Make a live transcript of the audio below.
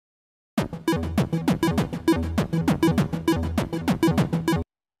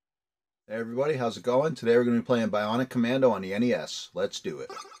Hey everybody, how's it going? Today we're going to be playing Bionic Commando on the NES. Let's do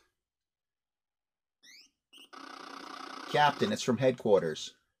it. Captain, it's from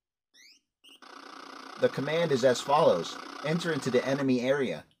headquarters. The command is as follows. Enter into the enemy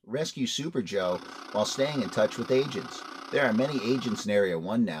area. Rescue Super Joe while staying in touch with agents. There are many agents in Area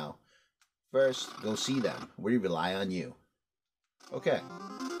 1 now. First, go see them. We rely on you. Okay.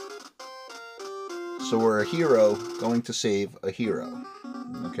 So we're a hero going to save a hero.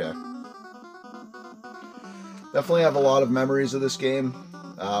 Okay. Definitely have a lot of memories of this game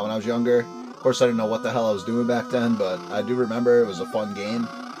when I was younger. Of course, I didn't know what the hell I was doing back then, but I do remember it was a fun game.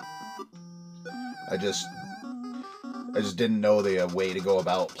 I just didn't know the way to go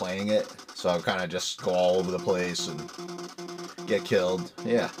about playing it, so I would kind of just go all over the place and get killed.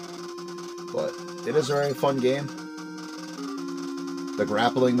 Yeah, but it is a very fun game. The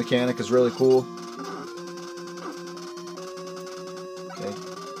grappling mechanic is really cool.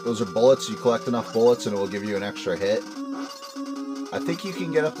 Those are bullets. You collect enough bullets and it will give you an extra hit. I think you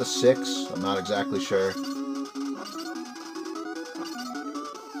can get up to 6. I'm not exactly sure.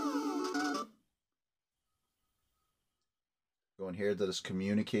 Going here to this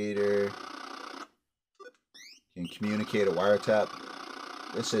communicator. You can communicate a wiretap.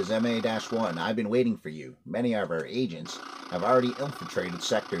 This is MA-1. I've been waiting for you. Many of our agents have already infiltrated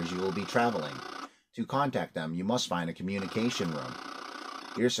sectors you will be traveling. To contact them, you must find a communication room.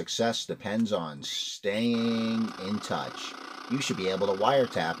 Your success depends on staying in touch. You should be able to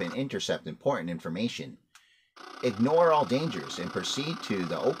wiretap and intercept important information. Ignore all dangers and proceed to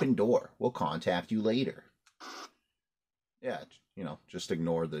the open door. We'll contact you later. Yeah, you know, just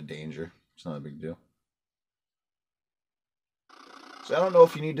ignore the danger. It's not a big deal. So I don't know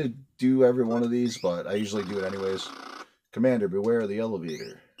if you need to do every one of these, but I usually do it anyways. Commander, beware of the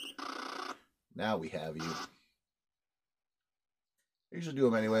elevator. Now we have you. I usually do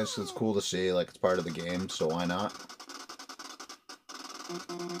them anyways, so it's cool to see, like, it's part of the game, so why not?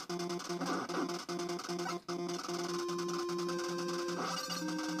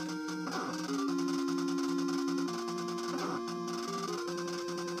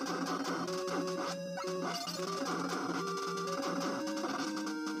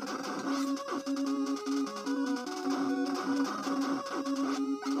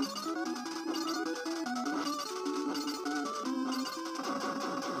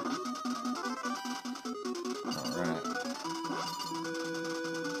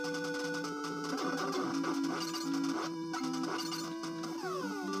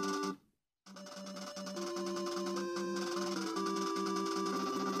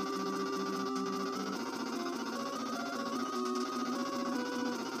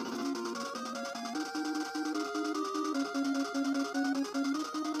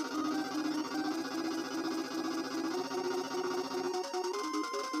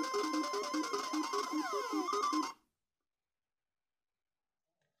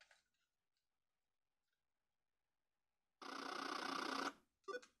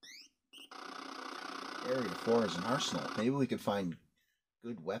 Area 4 is an arsenal. Maybe we could find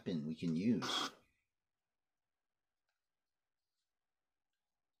good weapon we can use.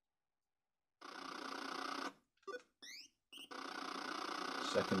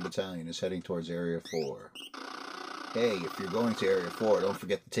 Second Battalion is heading towards Area 4. Hey, if you're going to Area 4, don't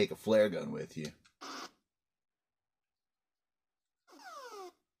forget to take a flare gun with you.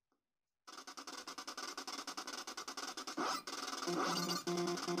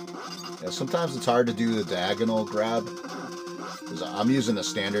 Yeah, sometimes it's hard to do the diagonal grab. I'm using a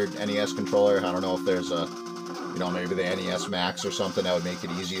standard NES controller. I don't know if there's a, you know, maybe the NES Max or something that would make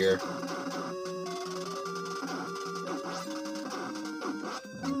it easier.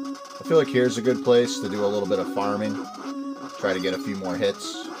 I feel like here's a good place to do a little bit of farming. Try to get a few more hits.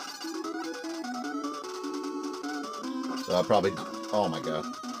 So I'll probably, oh my god,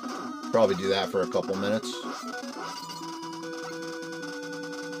 probably do that for a couple minutes.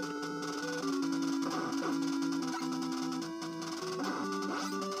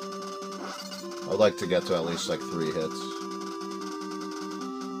 I'd like to get to at least like 3 hits.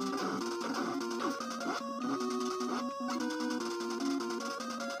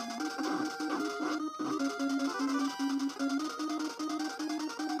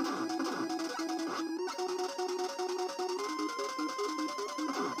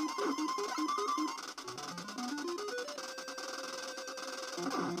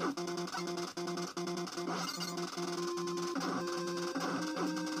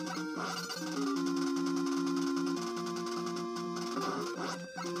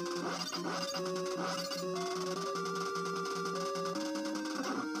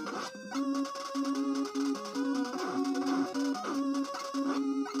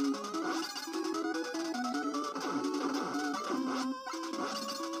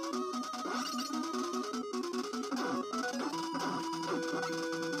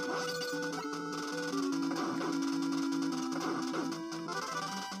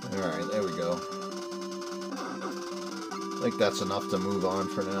 I think that's enough to move on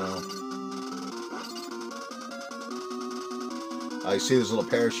for now. I see there's little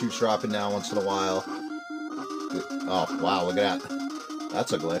parachutes dropping down once in a while. Oh, wow, look at that.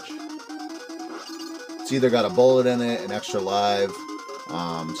 That's a glitch. It's either got a bullet in it, an extra live.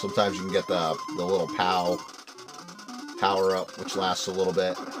 Sometimes you can get the little power up, which lasts a little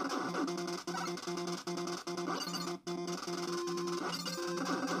bit.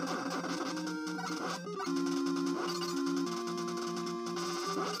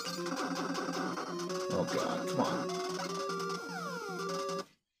 Oh god, come on.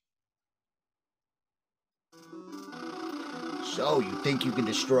 So, you think you can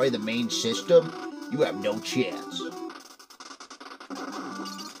destroy the main system? You have no chance.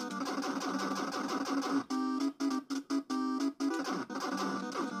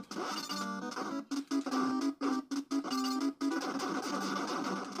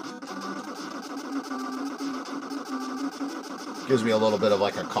 Gives me a little bit of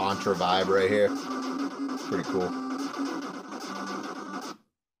like a Contra vibe right here. Pretty cool.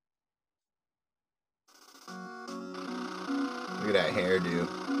 Look at that hairdo.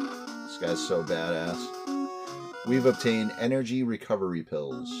 This guy's so badass. We've obtained energy recovery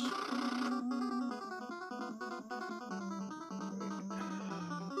pills.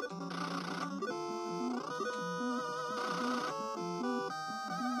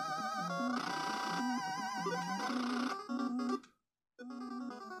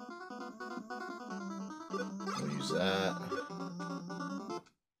 We'll use that.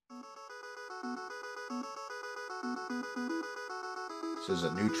 This is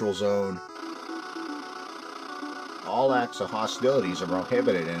a neutral zone. All acts of hostilities are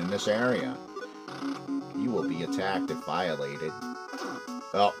prohibited in this area. You will be attacked if violated.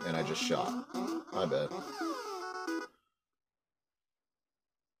 Oh, and I just shot. My bad.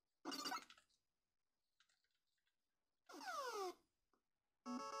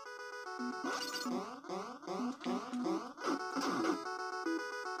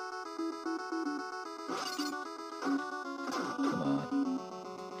 Come on.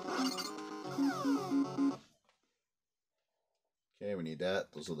 Okay, we need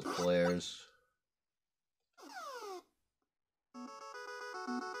that. Those are the flares.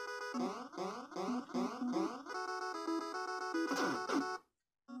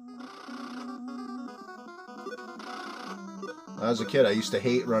 When I was a kid, I used to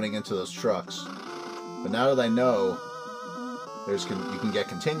hate running into those trucks. But now that I know you can get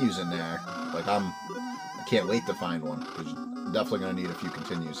continues in there, like I can't wait to find one. I'm definitely going to need a few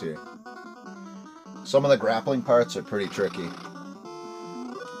continues here. Some of the grappling parts are pretty tricky.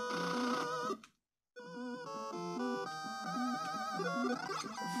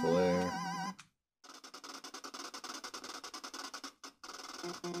 Flare.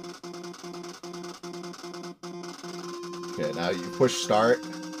 Okay, now you push start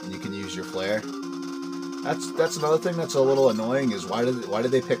and you can use your flare. That's another thing that's a little annoying is why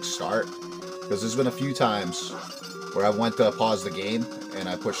did they pick start? Because there's been a few times where I went to pause the game and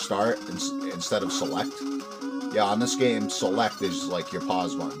I pushed start instead of select. Yeah, on this game, select is like your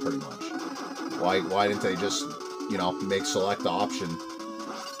pause button pretty much. Why didn't they just, you know, make select the option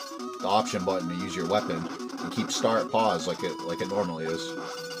button to use your weapon and keep start pause like it normally is?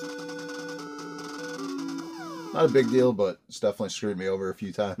 Not a big deal, but it's definitely screwed me over a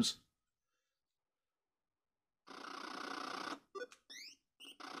few times.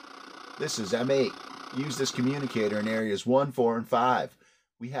 This is M8. Use this communicator in areas 1, 4, and 5.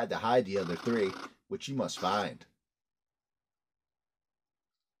 We had to hide the other 3, which you must find.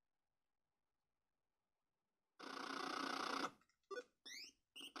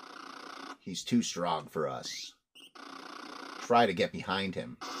 He's too strong for us. Try to get behind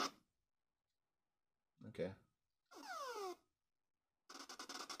him. Okay.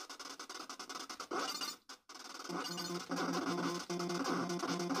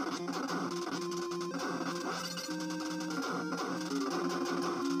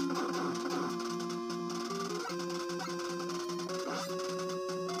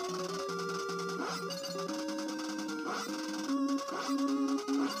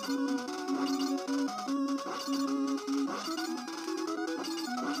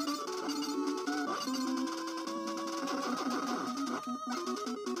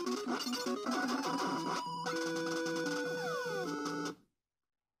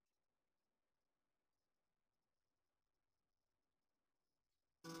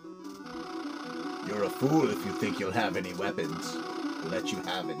 You're a fool if you think you'll have any weapons. We'll let you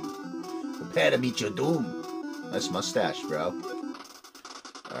have any. Prepare to meet your doom. Nice mustache, bro.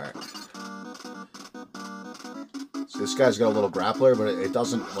 Alright. So this guy's got a little grappler, but it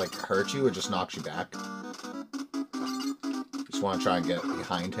doesn't, like, hurt you. It just knocks you back. just want to try and get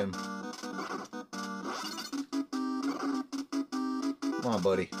behind him. Come on,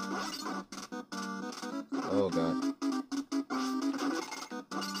 buddy. Oh, God.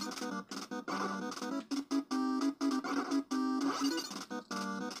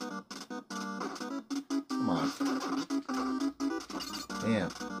 Come on. Damn.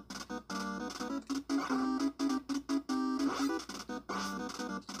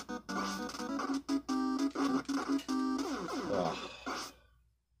 Ugh.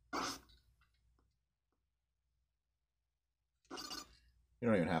 You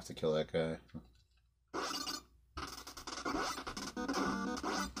don't even have to kill that guy.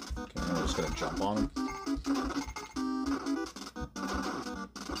 Okay, I'm just gonna jump on him.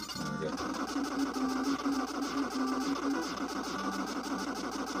 There we go.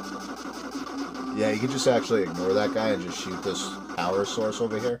 Yeah, you can just actually ignore that guy and just shoot this power source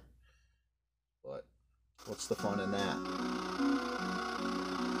over here. But what's the fun in that?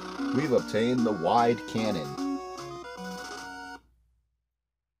 We've obtained the wide cannon.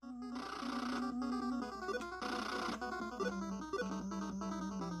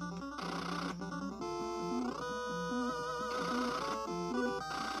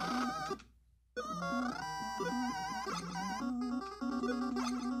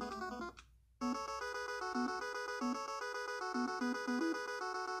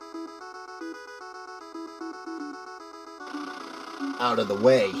 Out of the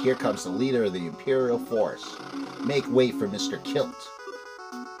way, here comes the leader of the Imperial Force. Make way for Mr. Kilt.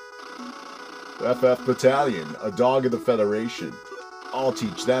 FF Battalion, a dog of the Federation. I'll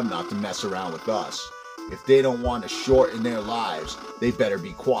teach them not to mess around with us. If they don't want to shorten their lives, they better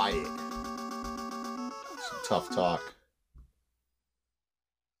be quiet. Some tough talk.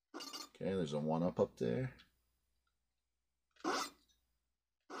 Okay, there's a 1-up up there. There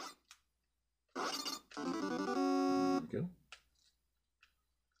we go.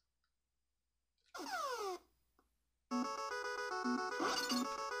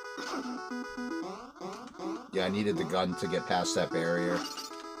 Yeah, I needed the gun to get past that barrier.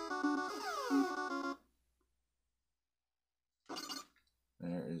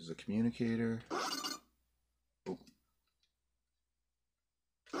 There is the communicator. Oh.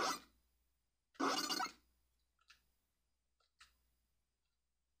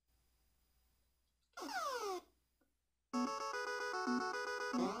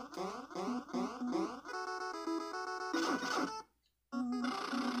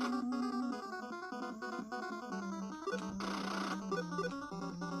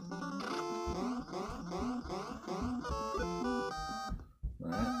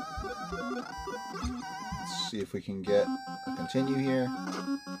 Let's see if we can get a continue here.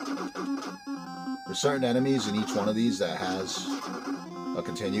 There's certain enemies in each one of these that has a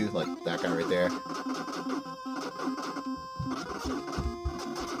continue, like that guy right there.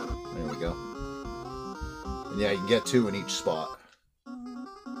 There we go. And yeah, you can get 2 in each spot.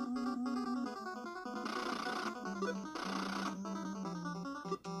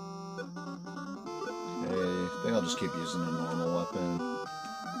 Okay, I think I'll just keep using a normal weapon.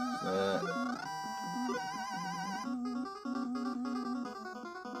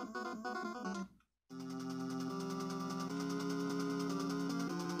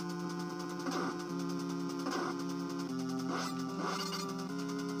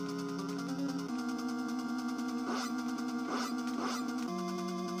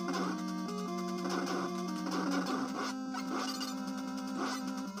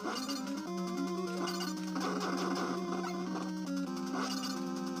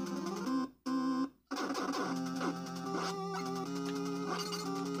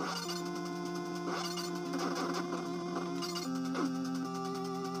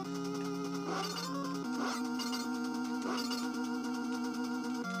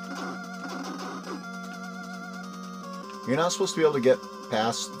 You're not supposed to be able to get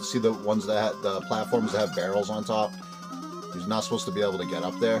past, see the ones that have, the platforms that have barrels on top. You're not supposed to be able to get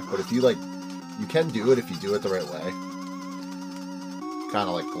up there. But if you like, you can do it if you do it the right way. Kind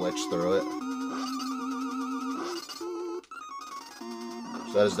of like glitch through it.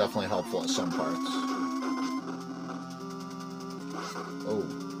 So that is definitely helpful at some parts. Oh.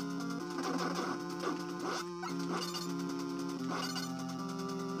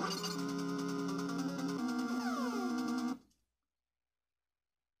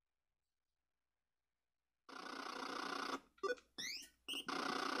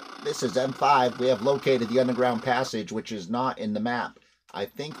 This is M5. We have located the underground passage, which is not in the map. I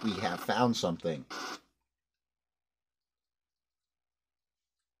think we have found something.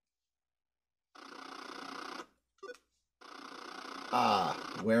 Ah,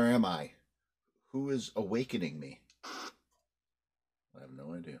 where am I? Who is awakening me? I have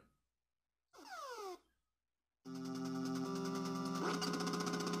no idea.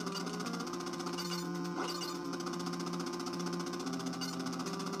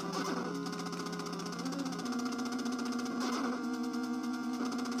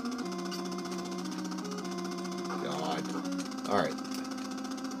 God. Alright.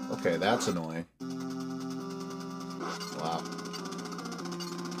 Okay, that's annoying. Wow.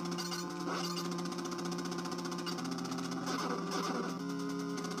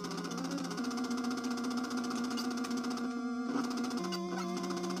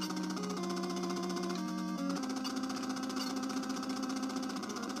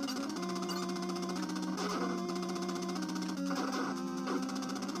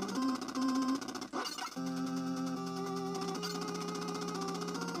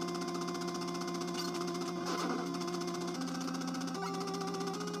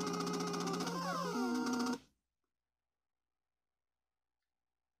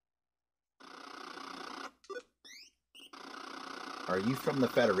 Are you from the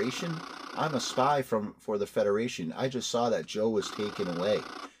Federation? I'm a spy for the Federation. I just saw that Joe was taken away.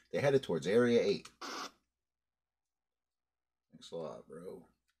 They headed towards Area 8. Thanks a lot, bro.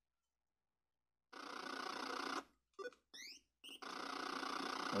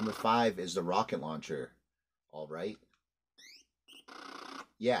 Number 5 is the rocket launcher. All right.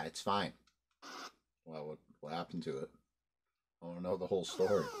 Yeah, it's fine. Well, what happened to it? I want to know the whole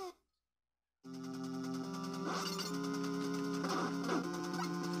story.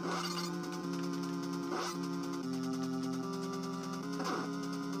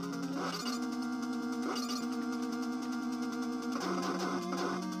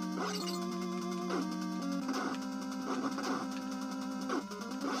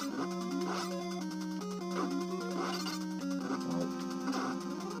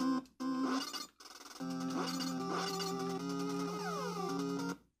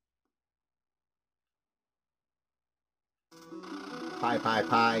 Pie, pie,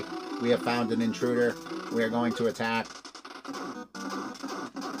 pie. We have found an intruder. We are going to attack.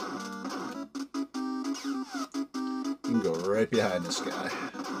 You can go right behind this guy.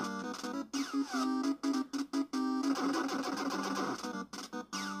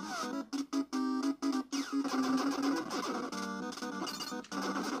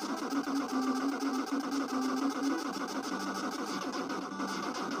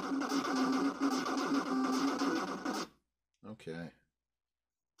 Okay.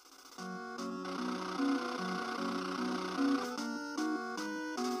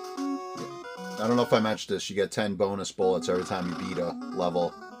 I don't know if I mentioned this. You get 10 bonus bullets every time you beat a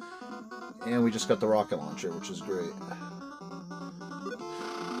level. And we just got the rocket launcher, which is great.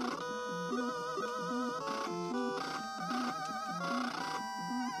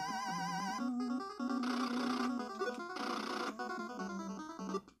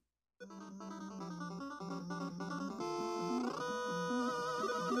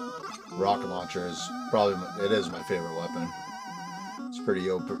 Rocket launcher is probably, it is my favorite weapon. It's pretty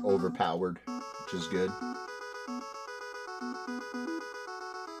overpowered, which is good.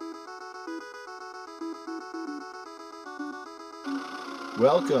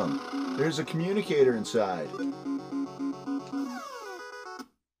 Welcome. There's a communicator inside.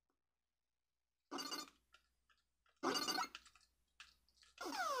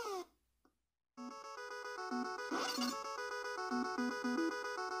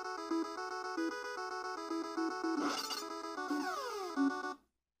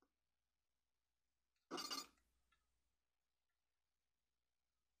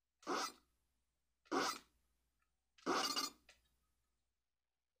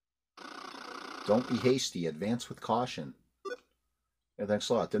 Don't be hasty. Advance with caution. Yeah, thanks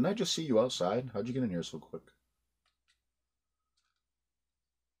a lot. Didn't I just see you outside? How'd you get in here so quick?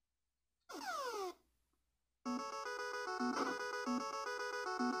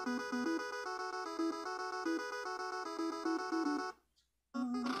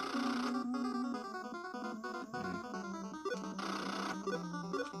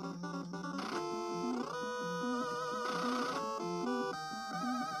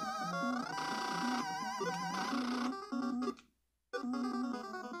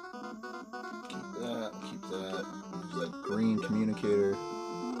 Keep that. Use that green communicator.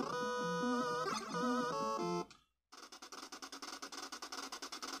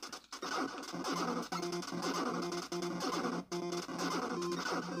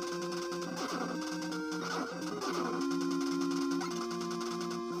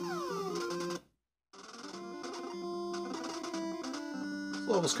 This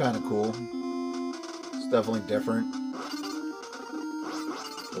level's kind of cool. It's definitely different.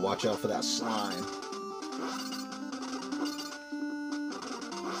 But watch out for that slime.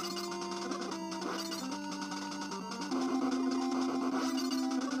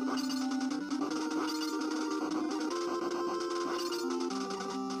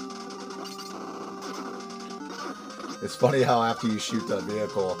 It's funny how after you shoot the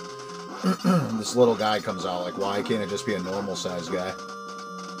vehicle, this little guy comes out. Like, why can't it just be a normal sized guy?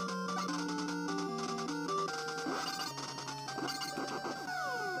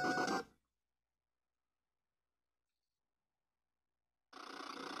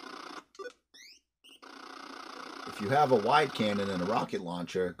 If you have a wide cannon and a rocket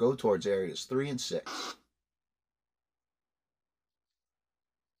launcher, go towards areas 3 and 6.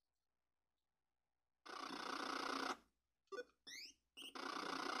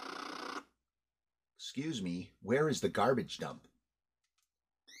 Excuse me, where is the garbage dump?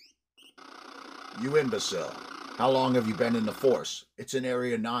 You imbecile. How long have you been in the force? It's in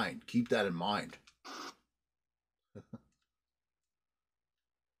Area 9. Keep that in mind.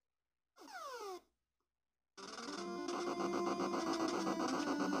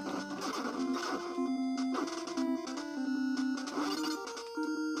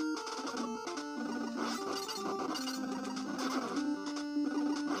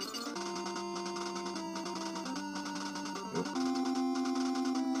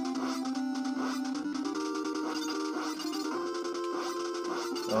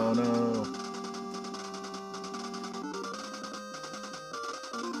 Oh no.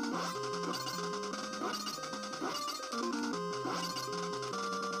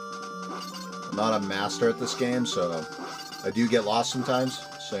 I'm not a master at this game, so I do get lost sometimes,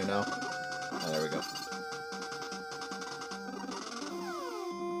 so you know. Oh, there we go.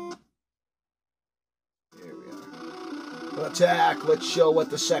 Here we are. Attack! Let's show what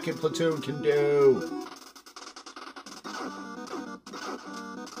the second platoon can do!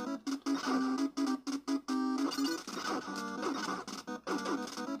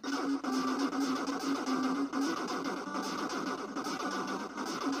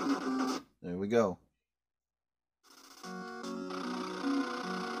 There we go.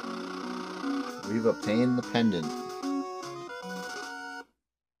 We've obtained the pendant.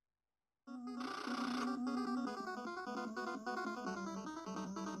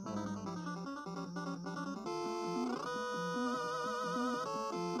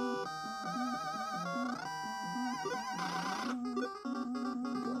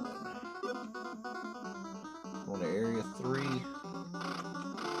 Going to Area 3.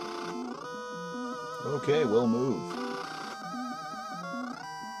 Okay, we'll move.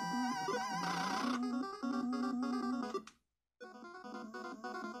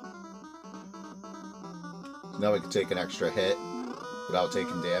 Now we can take an extra hit without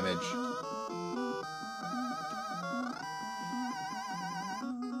taking damage.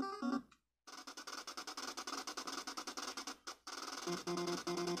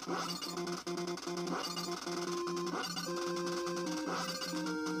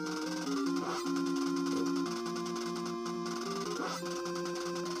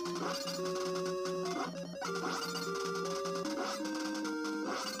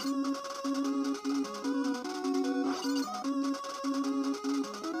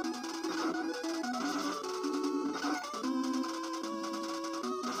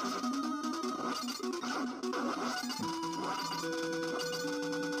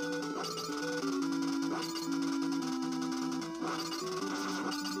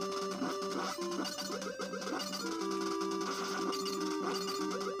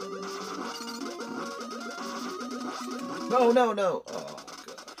 No, no, no. Oh,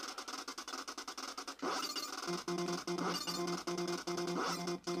 God.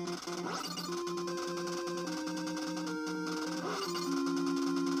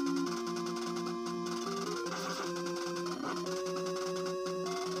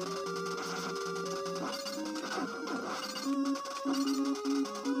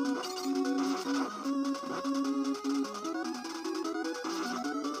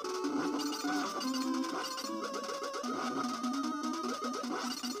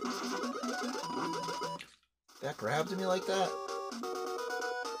 That grabbed me like that?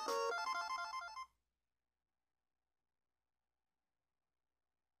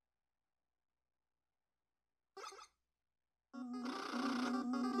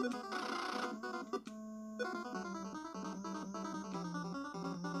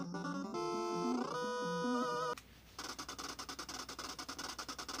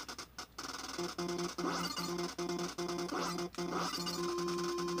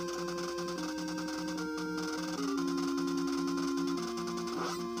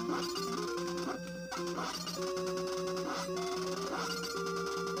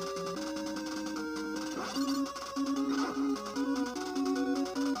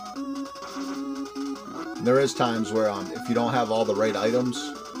 There is times where if you don't have all the right items,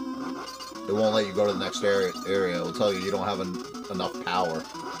 it won't let you go to the next area. It will tell you you don't have enough power.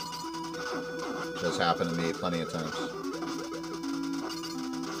 which has happened to me plenty of times.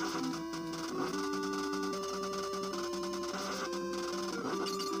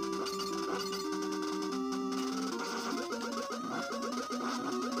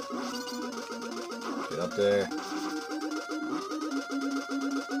 Get up there.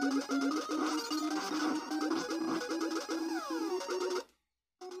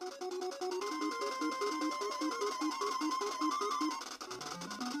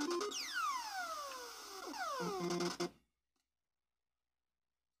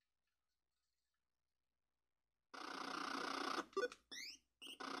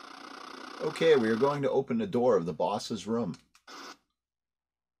 Okay, we are going to open the door of the boss's room.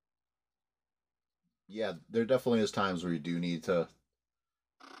 Yeah, there definitely is times where you do need to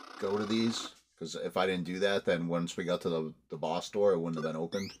go to these, because if I didn't do that, then once we got to the boss door, it wouldn't have been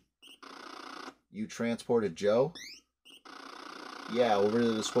opened. You transported Joe? Yeah, over to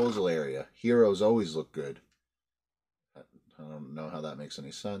the disposal area. Heroes always look good. I don't know how that makes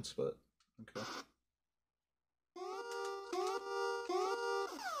any sense, but okay.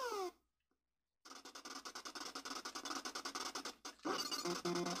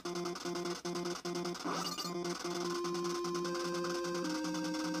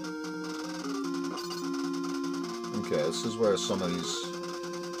 Okay, this is where some of these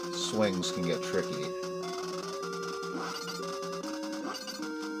swings can get tricky.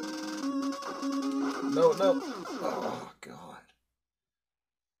 No, no. Oh, God.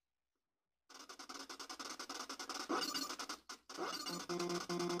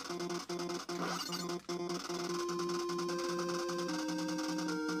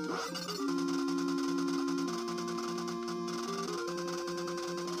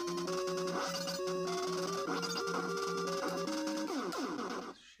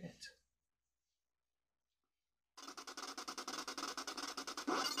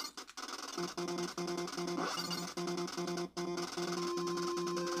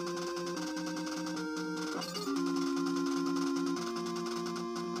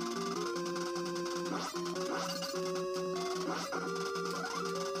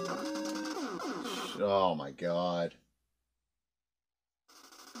 Oh my God.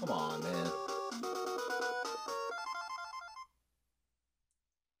 Come on, man.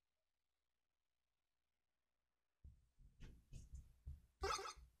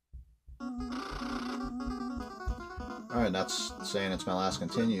 Alright, that's saying it's my last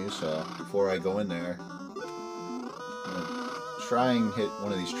continue, so before I go in there, I'm gonna try and hit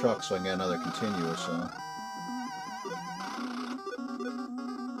one of these trucks so I can get another continue or so.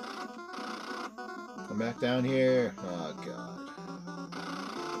 Come back down here. Oh, God.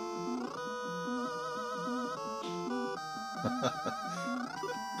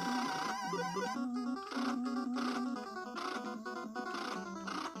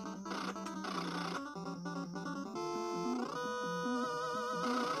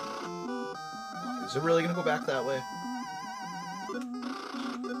 Is it really going to go back that way?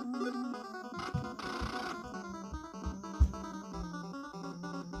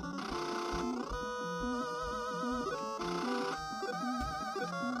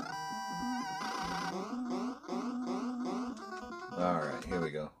 Alright, here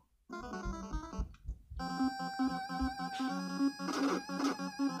we go.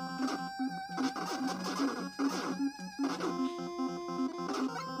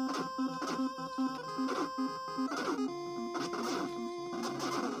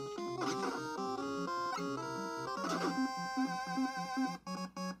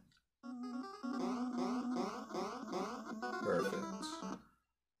 Perfect.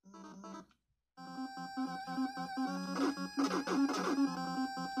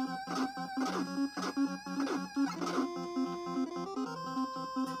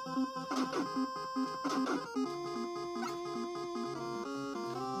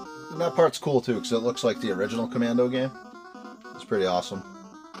 And that part's cool too, because it looks like the original Commando game. It's pretty awesome.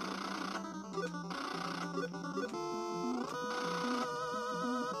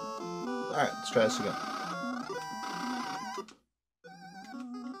 Alright, let's try this again.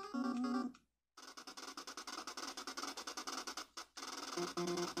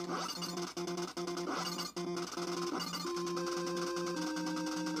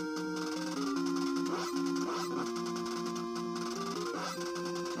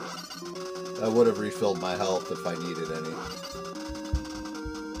 I would have refilled my health if I needed any.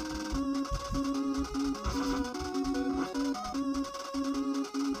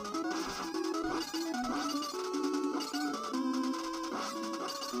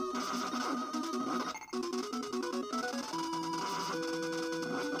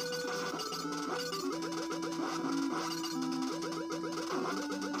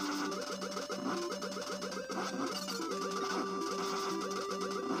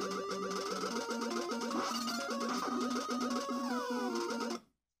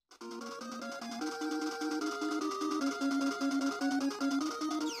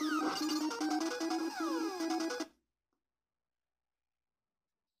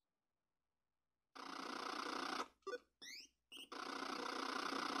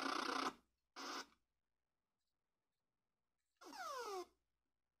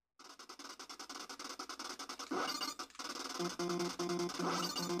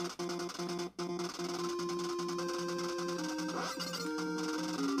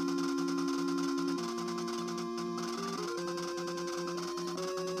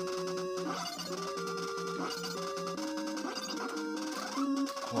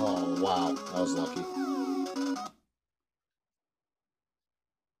 Oh, wow. That was lucky.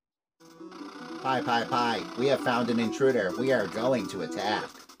 Pie, pie, pie. We have found an intruder. We are going to attack.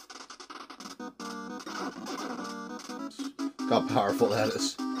 Look how powerful that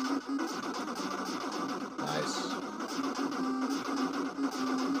is. Nice.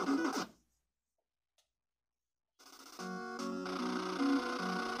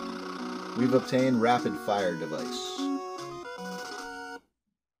 We've obtained rapid fire device.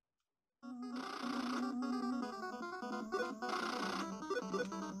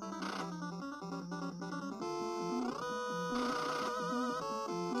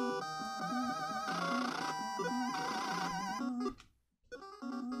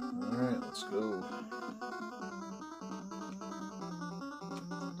 Alright, let's go.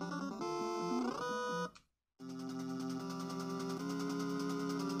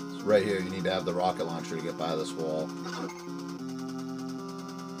 So right here, you need to have the rocket launcher to get by this wall.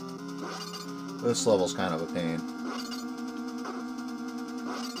 This level's kind of a pain.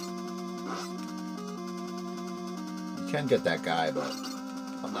 You can get that guy, but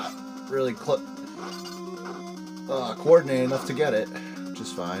I'm not really coordinated enough to get it, which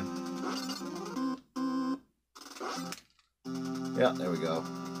is fine. Yeah, there we go.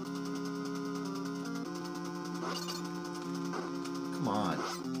 Come on.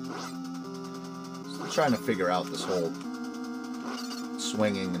 Still trying to figure out this whole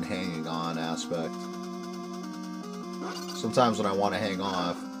swinging and hanging on aspect. Sometimes when I want to hang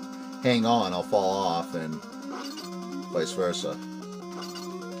on, I'll fall off, and vice versa.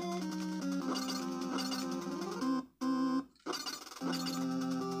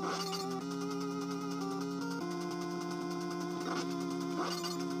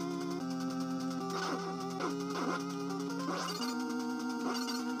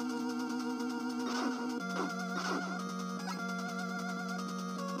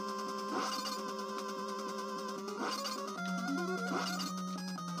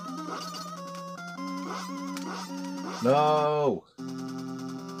 No!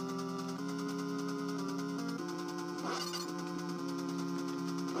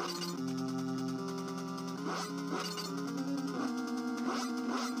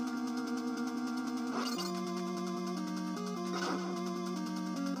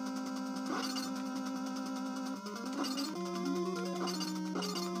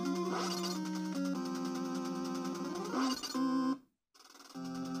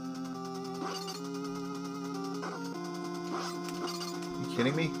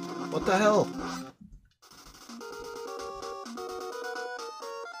 Kidding me? What the hell?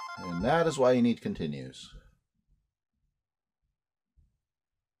 And that is why you need continues.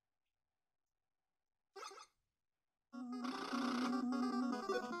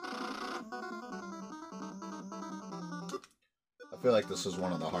 I feel like this is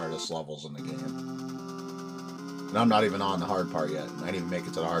one of the hardest levels in the game. And I'm not even on the hard part yet. I didn't even make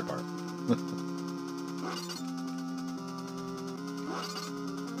it to the hard part.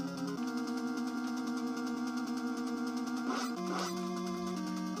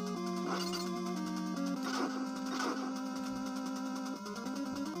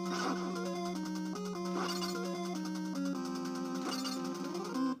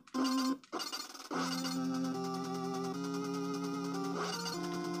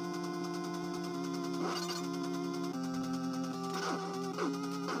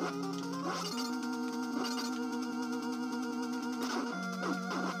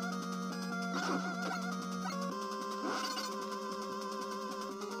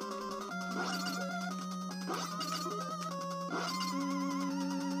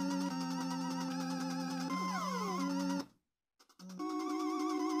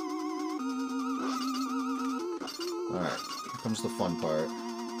 Alright, here comes the fun part.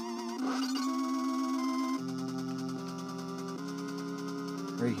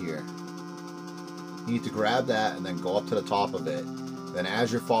 Right here. You need to grab that and then go up to the top of it. Then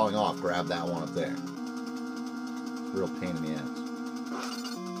as you're falling off, grab that one up there. It's a real pain in the ass.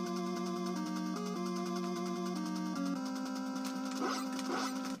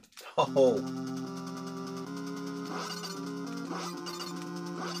 Oh!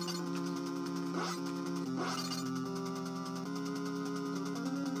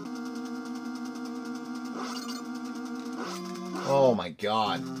 Oh my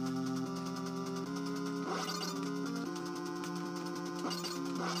god.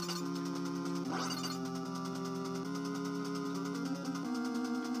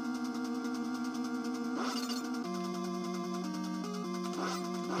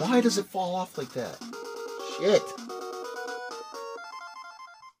 Why does it fall off like that? Shit.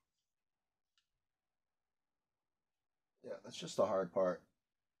 Yeah, that's just the hard part.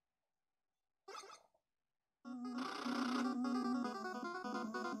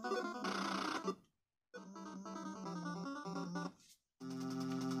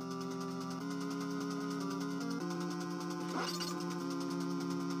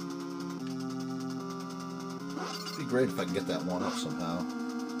 It'd be great if I can get that one up somehow.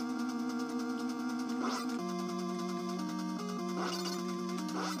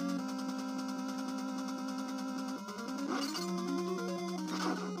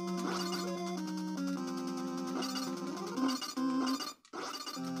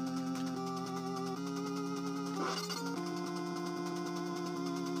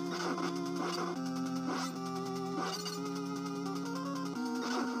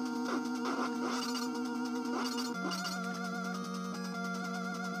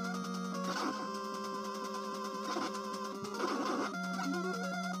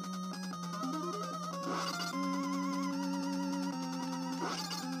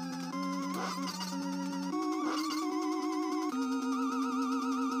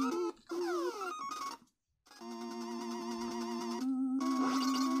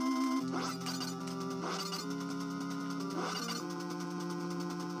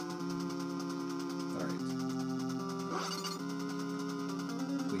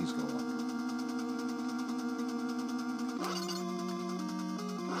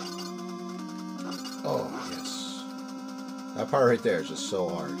 Oh, yes. That part right there is just so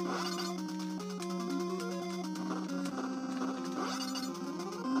hard.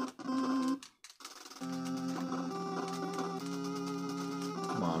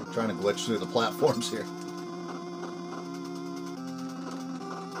 Come on, I'm trying to glitch through the platforms here.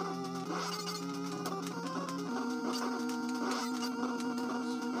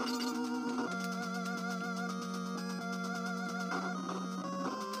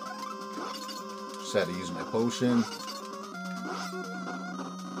 Just had to use my potion.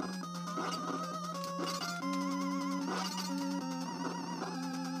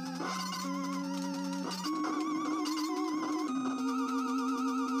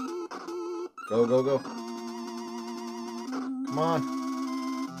 Go, go, go. Come on.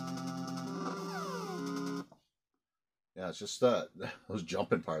 Yeah, it's just those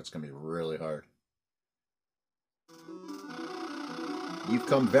jumping parts can be really hard. You've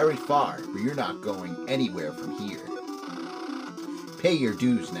come very far, but you're not going anywhere from here. Pay your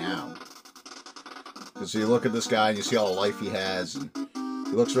dues now. Because you look at this guy and you see all the life he has, and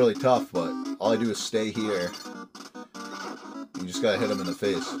he looks really tough, but all I do is stay here. You just gotta hit him in the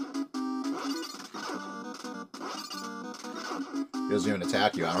face. He doesn't even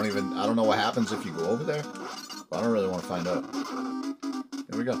attack you. I don't know what happens if you go over there, but I don't really want to find out.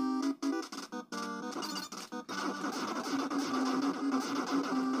 Here we go.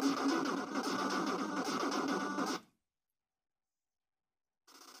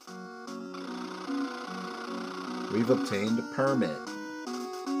 We've obtained a permit.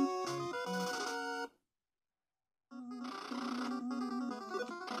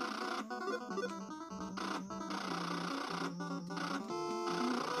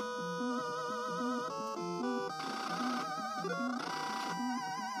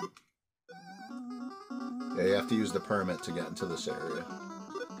 Yeah, you have to use the permit to get into this area.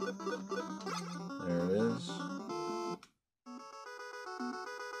 There it is.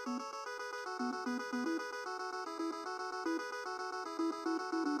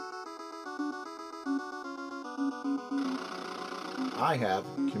 I have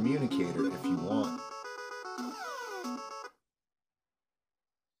communicator if you want.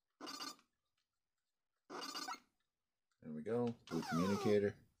 There we go. Blue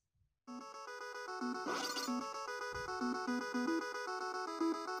communicator.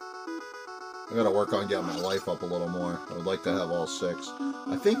 I gotta work on getting my life up a little more. I would like to have all 6.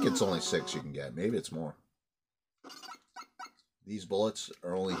 I think it's only 6 you can get. Maybe it's more. These bullets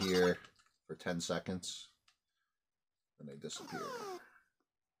are only here for 10 seconds. And they disappear.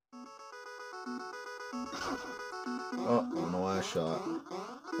 Oh, I don't know why I shot.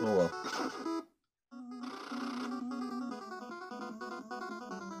 Oh well.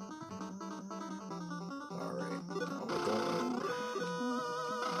 Alright, now we're going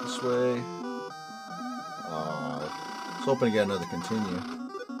this way. I was hoping to get another continue.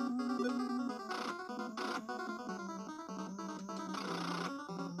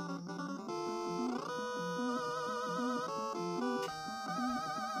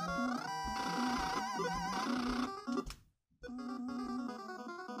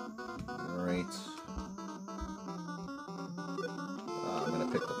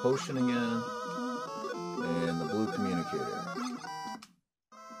 Get the potion again. And the blue communicator.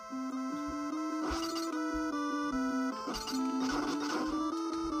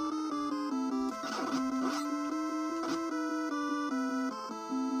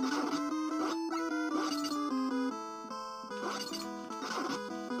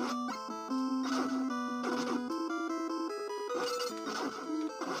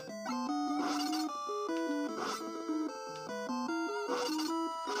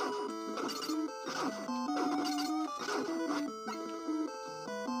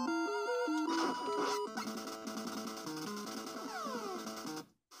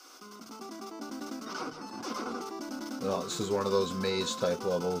 Well, this is one of those maze type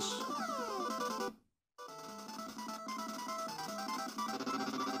levels.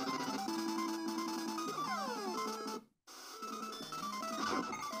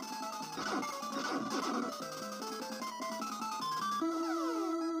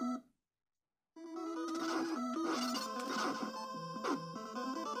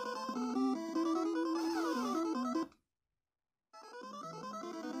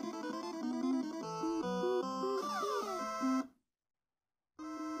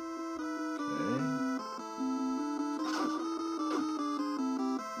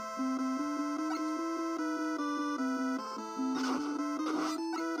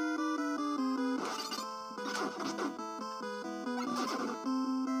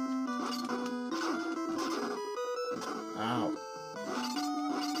 Ow.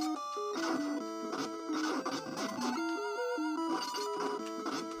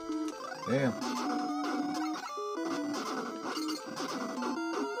 Damn.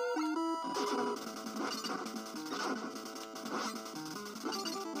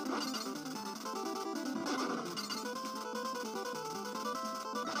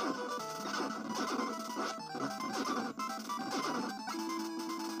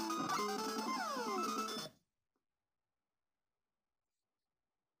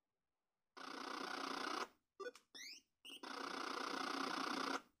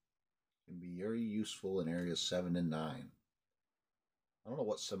 Can be very useful in areas 7 and 9. I don't know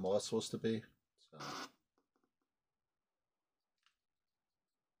what symbol that's supposed to be. So.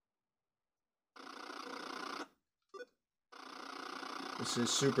 This is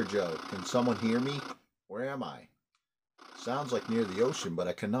Super Joe. Can someone hear me? Where am I? Sounds like near the ocean, but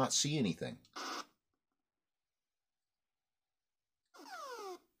I cannot see anything.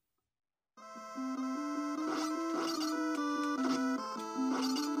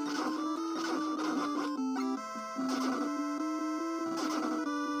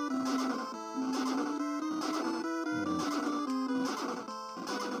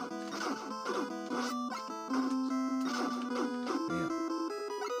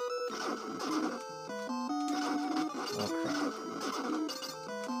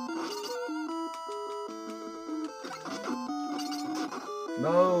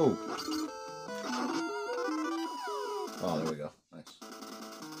 No! Oh, there we go. Nice.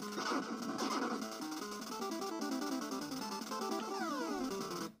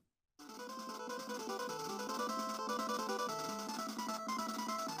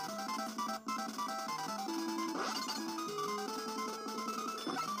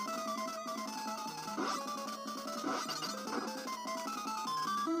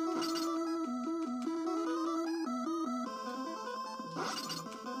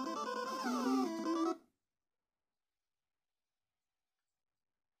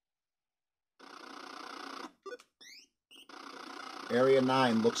 Area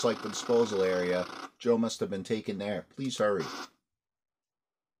 9 looks like the disposal area. Joe must have been taken there. Please hurry.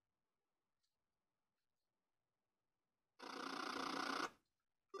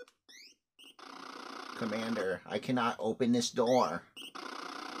 Commander, I cannot open this door.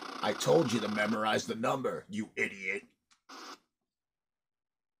 I told you to memorize the number, you idiot.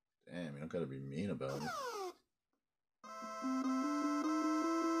 Damn, you don't gotta be mean about it.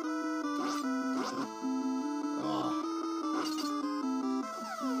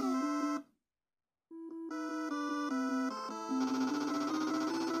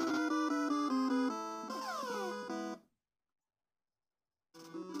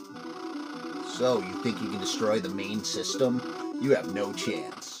 So, you think you can destroy the main system? You have no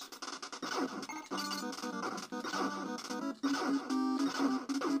chance.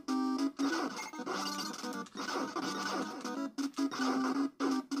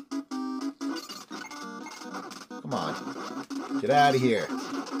 Come on. Get out of here.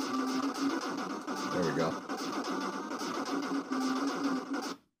 There we go.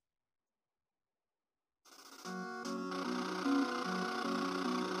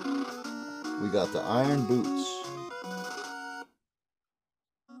 We got the iron boots.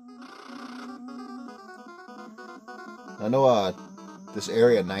 I know this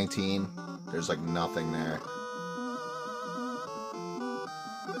area 19, there's like nothing there.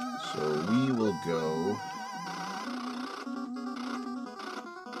 So we will go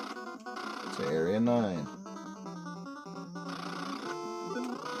to area 9.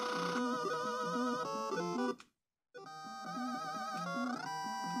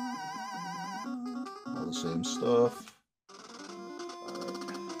 All the same stuff.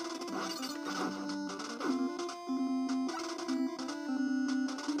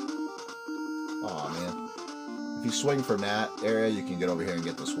 Aw, man. If you swing from that area, you can get over here and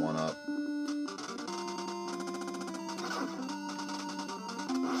get this one up.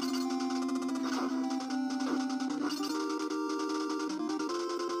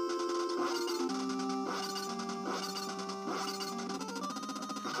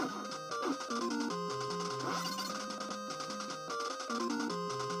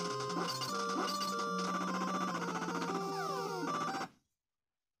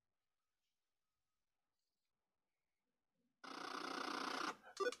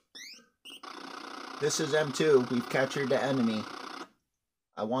 This is M2. We've captured the enemy.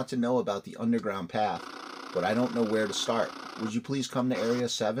 I want to know about the underground path, but I don't know where to start. Would you please come to Area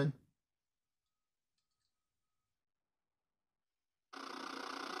 7?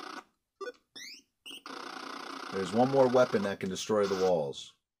 There's one more weapon that can destroy the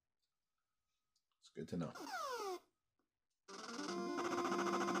walls. It's good to know.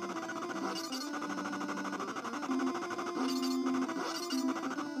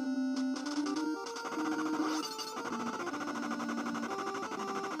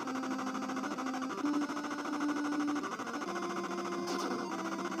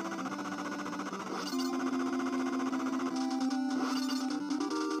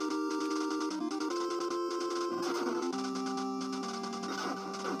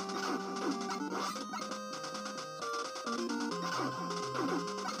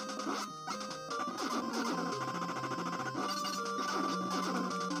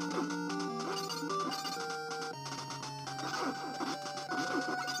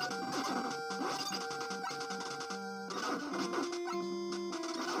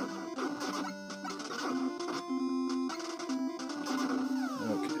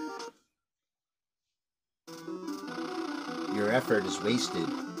 Your effort is wasted.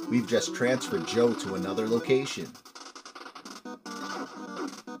 We've just transferred Joe to another location.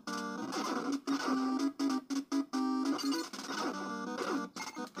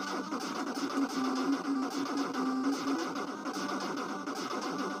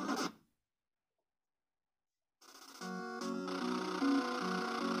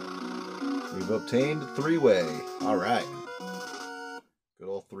 We've obtained three-way. All right. Good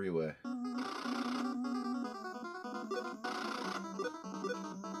old three-way.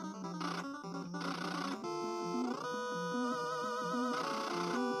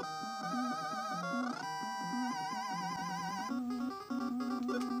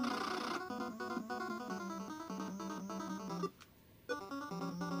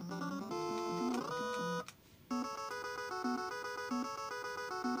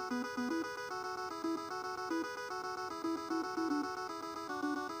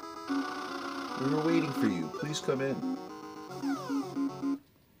 We were waiting for you. Please come in.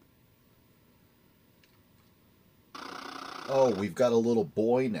 Oh, we've got a little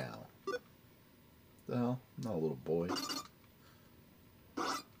boy now. The hell? Not a little boy.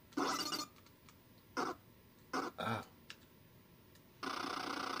 Ah.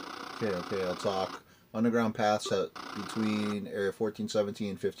 Okay, I'll talk. Underground paths between area 14,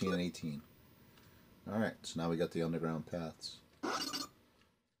 17, 15, and 18. Alright, so now we got the underground paths.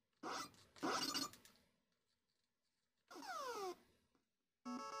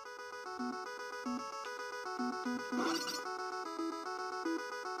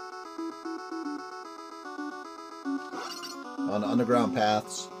 On the underground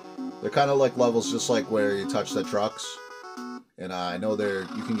paths, they're kind of like levels just like where you touch the trucks. And I know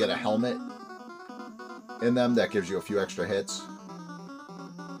you can get a helmet in them that gives you a few extra hits.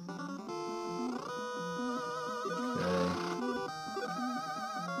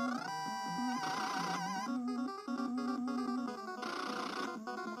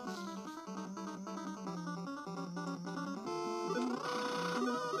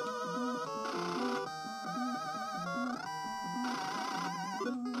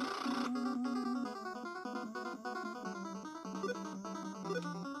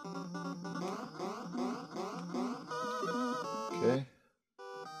 Okay.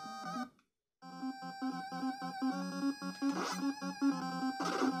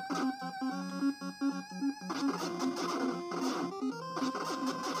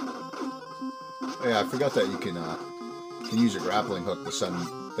 Oh yeah, I forgot that you can You can use your grappling hook to send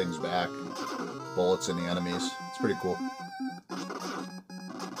things back. Bullets in the enemies. It's pretty cool.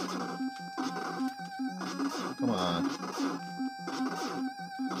 Come on.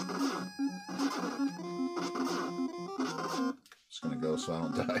 Just gonna go so I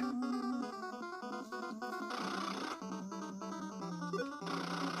don't die.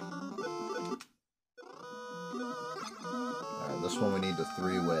 Alright, this one we need the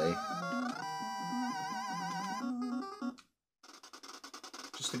three-way.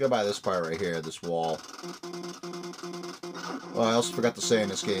 Just to go by this part right here, this wall. Oh, I also forgot to say in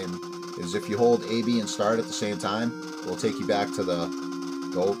this game is if you hold A, B, and start at the same time, it'll take you back to the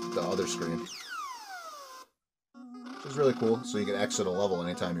other screen. Which is really cool, so you can exit a level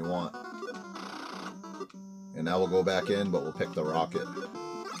anytime you want. And now we'll go back in, but we'll pick the rocket.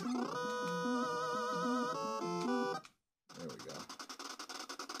 There we go.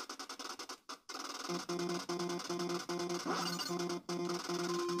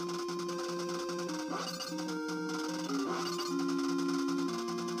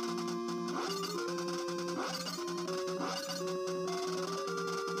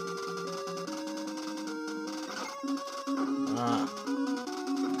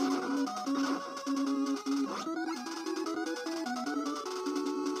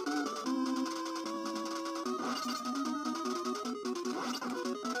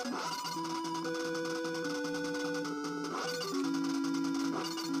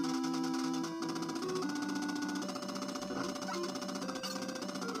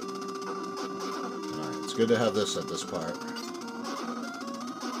 It's good to have this at this part.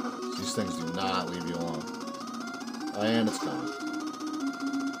 These things do not leave you alone. And it's gone.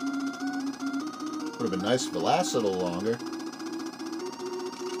 Would have been nice if it lasted a little longer.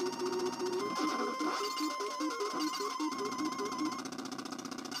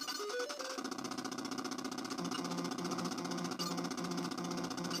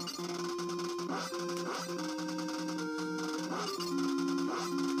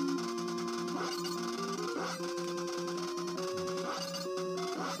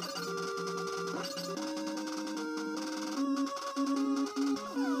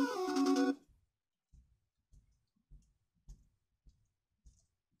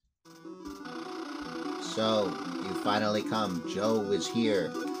 So, you finally come. Joe is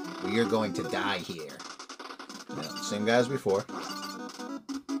here. Well, you're going to die here. Yeah, same guy as before.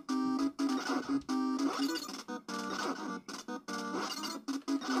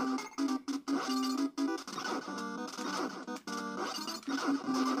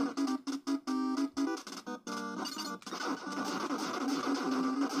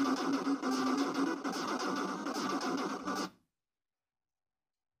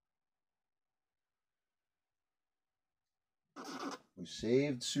 We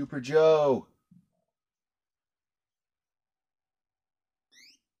saved Super Joe.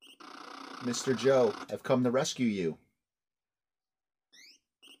 Mr. Joe, I've come to rescue you.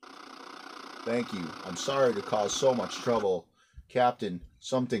 Thank you. I'm sorry to cause so much trouble. Captain,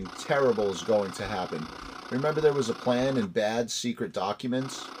 something terrible is going to happen. Remember there was a plan in Bad's secret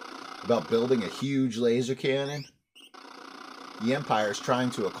documents about building a huge laser cannon? The Empire is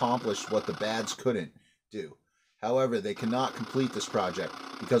trying to accomplish what the Bads couldn't do. However, they cannot complete this project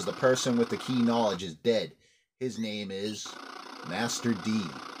because the person with the key knowledge is dead. His name is Master D.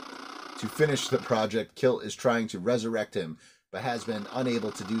 To finish the project, Kilt is trying to resurrect him, but has been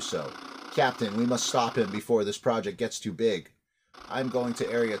unable to do so. Captain, we must stop him before this project gets too big. I'm going to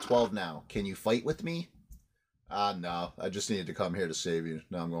Area 12 now. Can you fight with me? No. I just needed to come here to save you.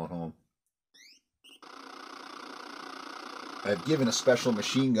 Now I'm going home. I've given a special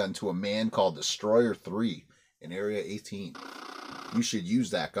machine gun to a man called Destroyer 3 in Area 18. You should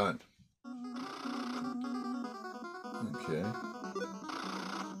use that gun. Okay.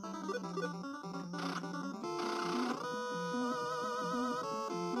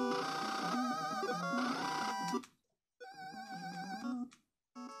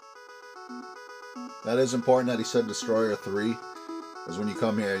 That is important that he said Destroyer 3, because when you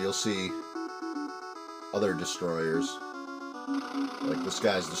come here, you'll see other destroyers. Like this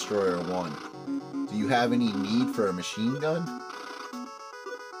guy's Destroyer 1. Do you have any need for a machine gun?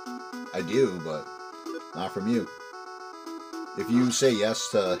 I do, but not from you. If you say yes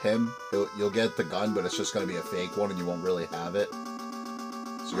to him, you'll get the gun, but it's just going to be a fake one and you won't really have it.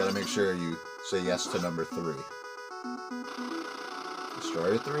 So you got to make sure you say yes to number 3.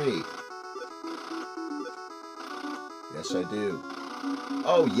 Destroyer 3. Yes, I do.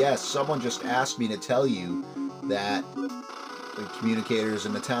 Oh, yes, someone just asked me to tell you that the communicator is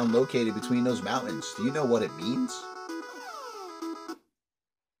in the town located between those mountains. Do you know what it means?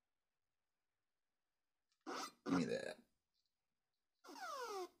 Give me that.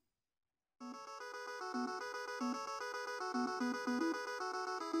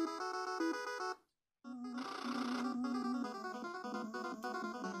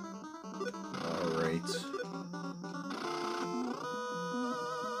 Alright.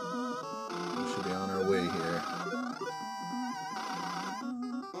 We should be on our way here.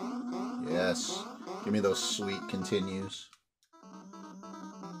 Yes. Give me those sweet continues.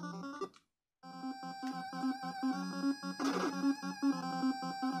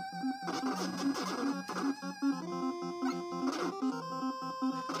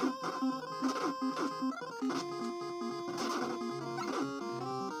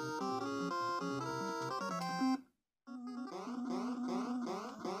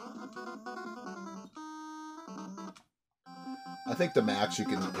 I think the max you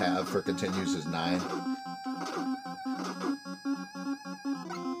can have for continues is 9.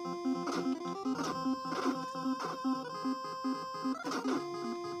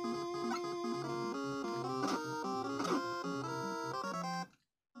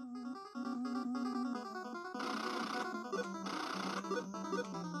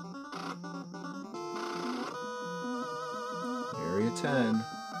 Area 10.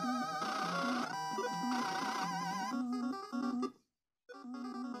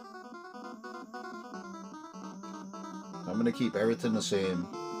 I'm going to keep everything the same,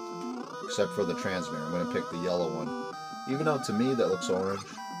 except for the transmitter. I'm going to pick the yellow one. Even though to me that looks orange,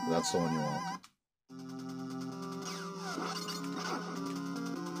 that's the one you want.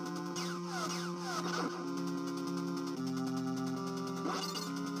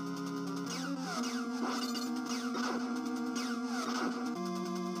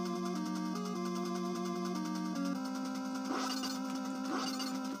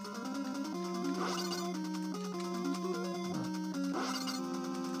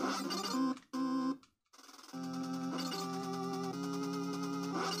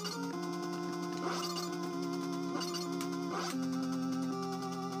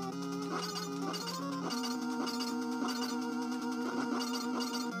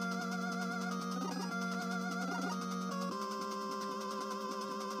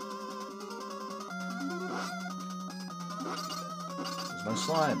 My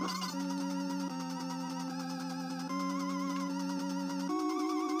slime.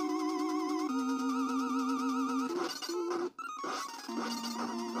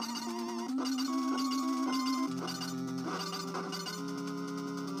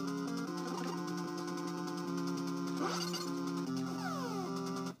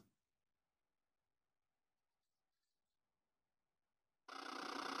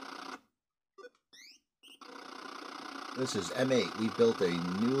 This is M8. We've built a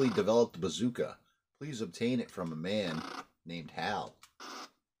newly developed bazooka. Please obtain it from a man named Hal.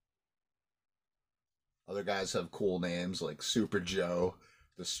 Other guys have cool names like Super Joe,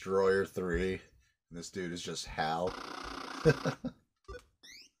 Destroyer 3, and this dude is just Hal.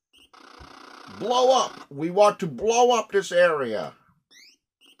 Blow up! We want to blow up this area.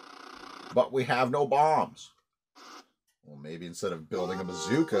 But we have no bombs. Well, maybe instead of building a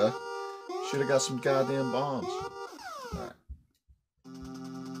bazooka, should have got some goddamn bombs. Alright.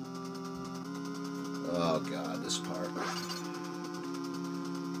 Oh god, this part.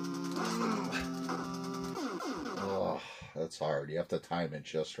 Oh, that's hard. You have to time it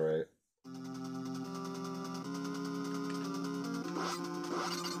just right.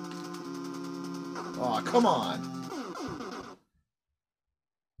 Oh, come on!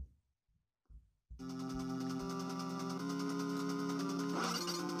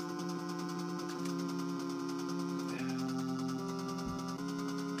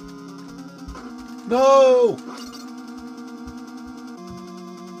 No!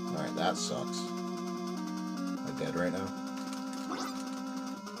 Alright, that sucks. Am I dead right now?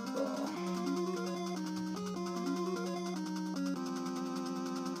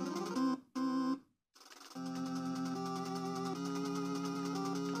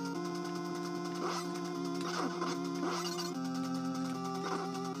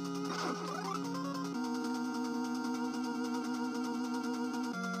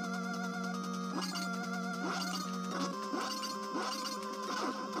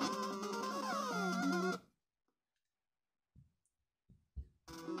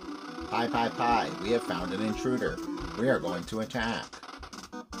 Pie, pie, pie. We have found an intruder. We are going to attack.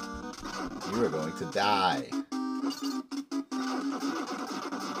 You are going to die.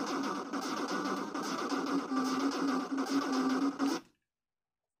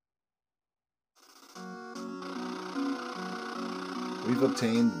 We've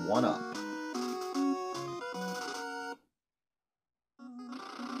obtained 1-up.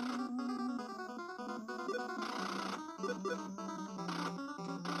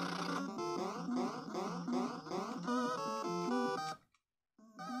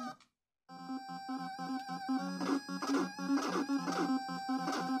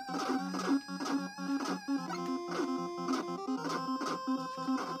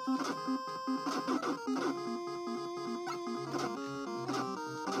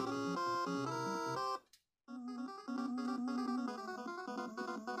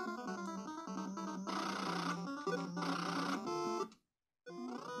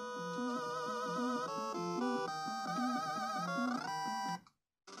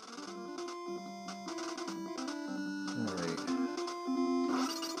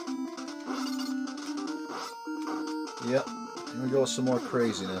 Yep, here we go with some more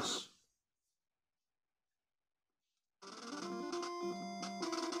craziness.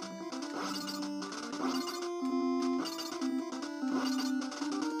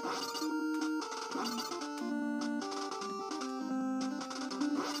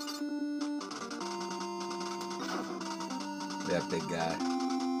 That big guy.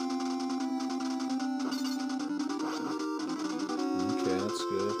 Okay, that's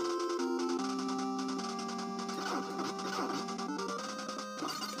good.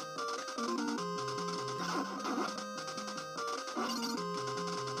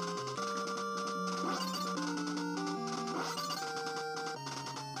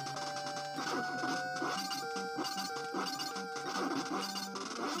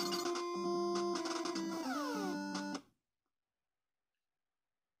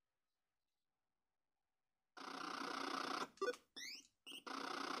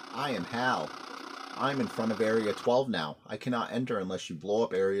 I am Hal. I'm in front of Area 12 now. I cannot enter unless you blow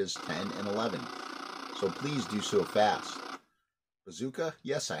up Areas 10 and 11. So please do so fast. Bazooka?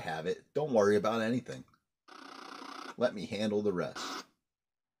 Yes, I have it. Don't worry about anything. Let me handle the rest.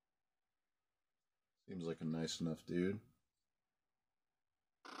 Seems like a nice enough dude.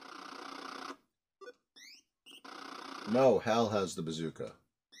 No, Hal has the bazooka.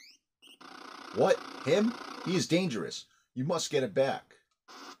 What? Him? He is dangerous. You must get it back.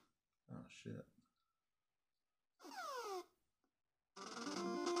 Oh, shit.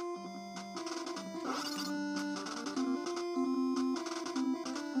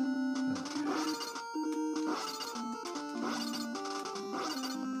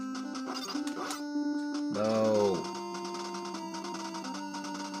 No.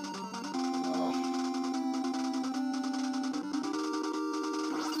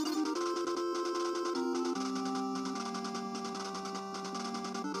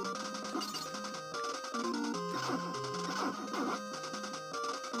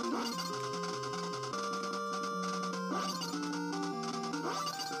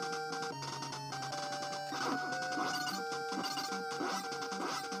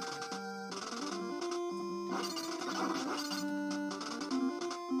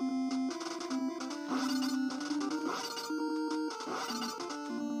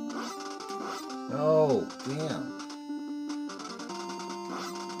 No, damn.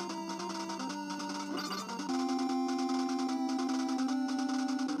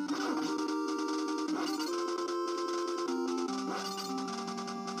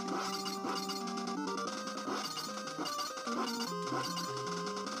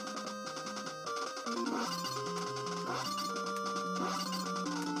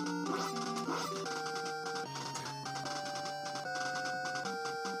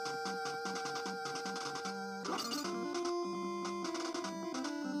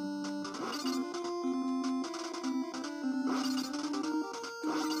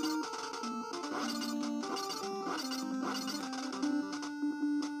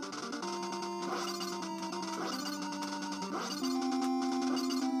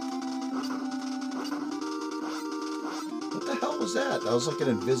 What the hell was that? That was like an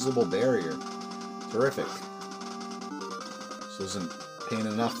invisible barrier. Terrific. This isn't pain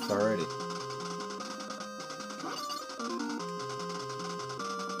enough already.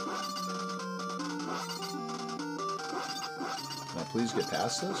 Can I please get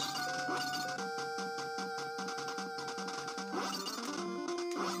past this?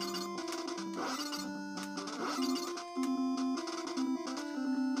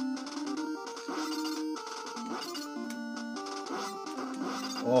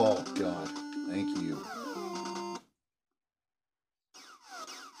 Oh, God. Thank you.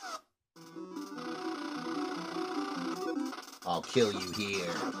 I'll kill you here.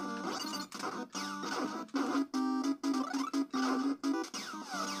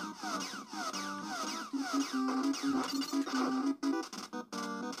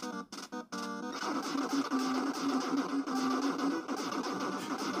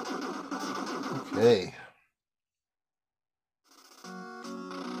 Okay.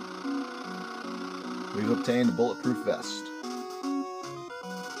 We've obtained a bulletproof vest.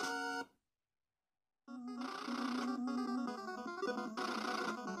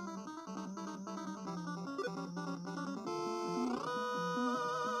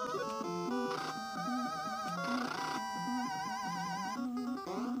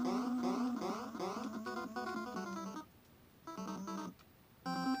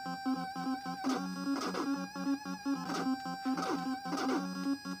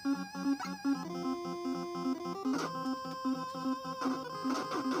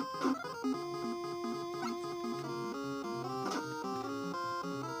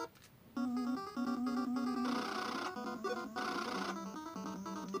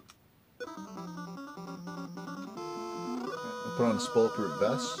 Put on this bulletproof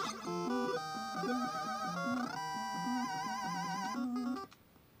vest.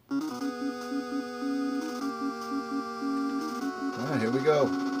 Alright, here we go.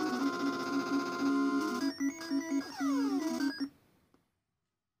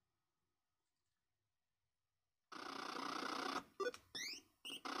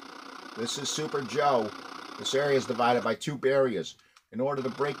 This is Super Joe. This area is divided by 2 barriers. In order to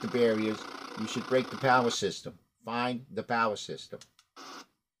break the barriers, you should break the power system. Find the power system.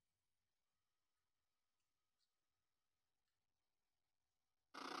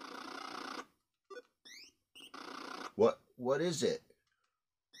 What is it?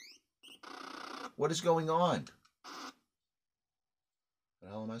 What is going on? What the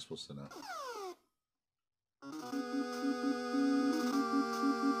hell am I supposed to know?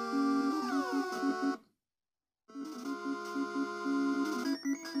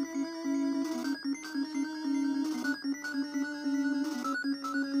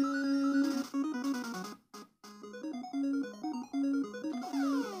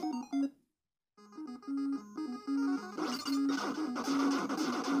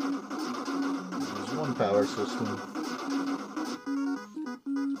 There's one power system.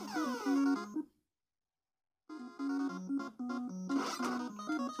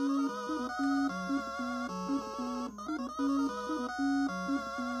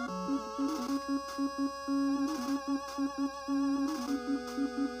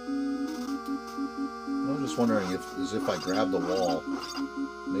 I'm just wondering if I grab the wall,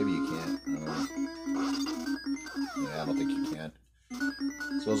 maybe you can't. I don't know. Yeah, I don't think you can.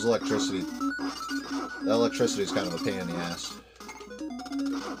 So those electricity, that electricity is kind of a pain in the ass.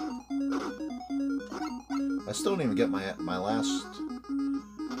 I still didn't even get my last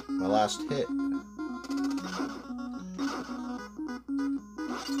hit.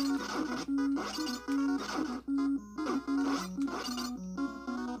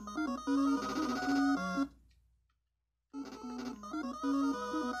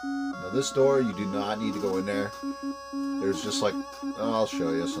 Now this door, you do not need to go in there. There's just like, oh, I'll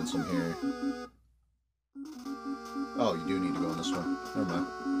show you since I'm here. Oh, you do need to go in this one. Never mind.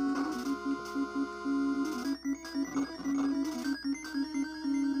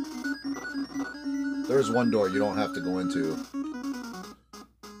 There's one door you don't have to go into.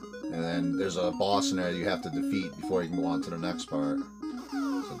 And then there's a boss in there you have to defeat before you can go on to the next part.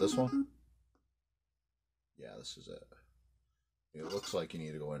 Is it this one? Yeah, this is it. It looks like you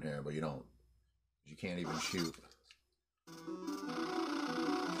need to go in here, but you don't. You can't even shoot.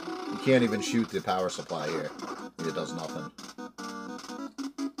 You can't even shoot the power supply here. It does nothing.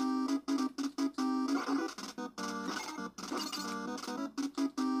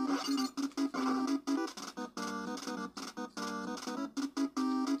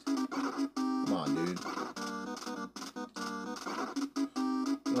 Come on, dude.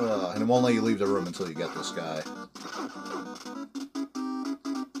 And it won't let you leave the room until you get this guy.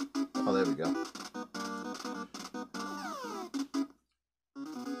 Oh, there we go.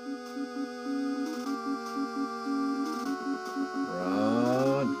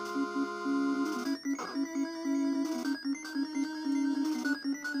 Run.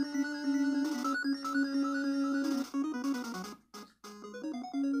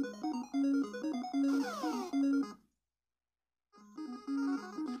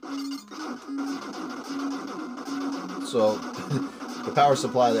 So, the power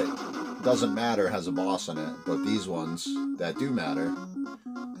supply that doesn't matter has a boss in it, but these ones that do matter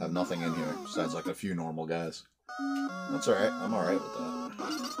have nothing in here besides like a few normal guys. That's alright, I'm alright with that.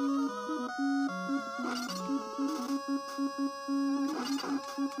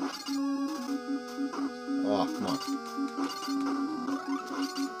 Oh, come on.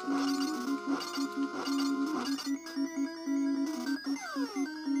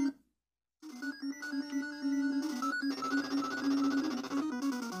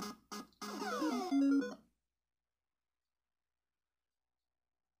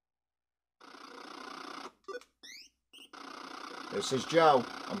 This is Joe.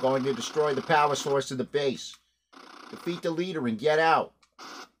 I'm going to destroy the power source of the base. Defeat the leader and get out.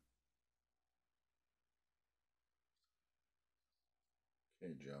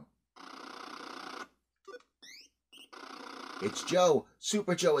 Okay, Joe. It's Joe.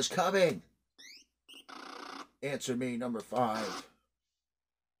 Super Joe is coming. Answer me, number 5.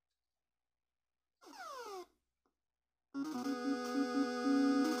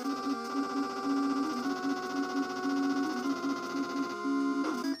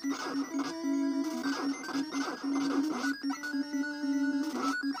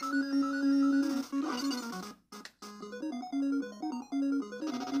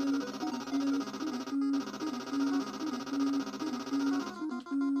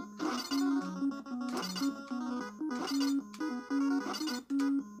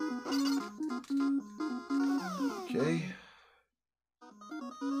 Okay.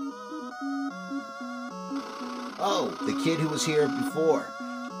 Oh, the kid who was here before.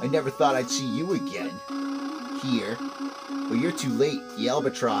 I never thought I'd see you again. Here. But you're too late. The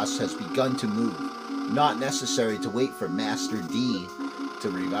albatross has begun to move. Not necessary to wait for Master D to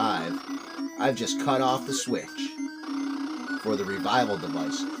revive. I've just cut off the switch for the revival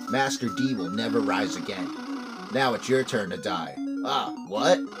device. Master D will never rise again. Now it's your turn to die. Ah,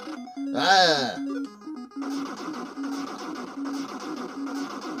 what? Ah!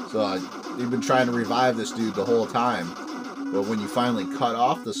 So, you've been trying to revive this dude the whole time, but when you finally cut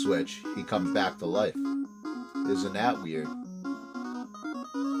off the switch, he comes back to life. Isn't that weird?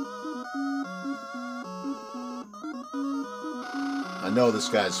 I know this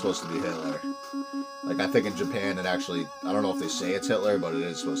guy's supposed to be Hitler. Like, I think in Japan it actually, I don't know if they say it's Hitler, but it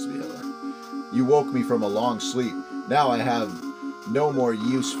is supposed to be Hitler. You woke me from a long sleep. Now I have no more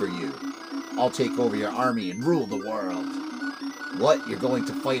use for you. I'll take over your army and rule the world. What? You're going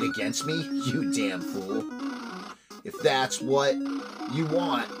to fight against me? You damn fool. If that's what you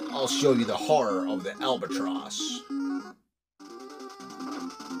want, I'll show you the horror of the albatross.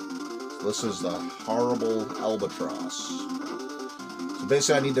 This is the horrible albatross. So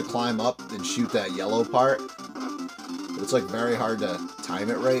basically I need to climb up and shoot that yellow part. But it's like very hard to time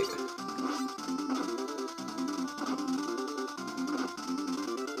it right.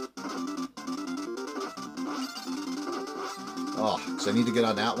 Oh, because I need to get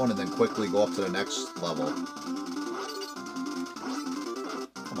on that one and then quickly go up to the next level.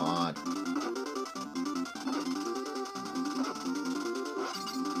 Come on.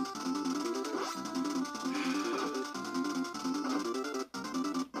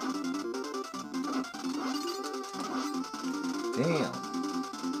 Damn.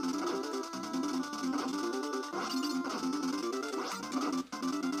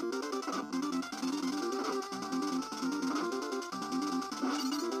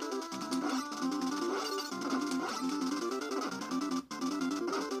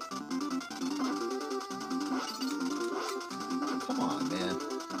 Come on, man.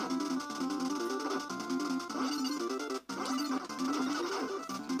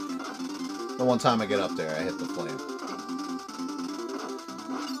 The one time I get up there, I hit the flame.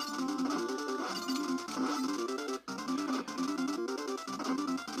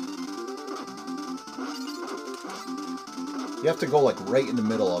 You have to go like right in the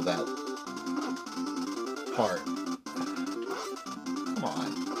middle of that part. Come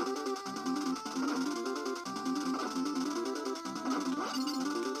on.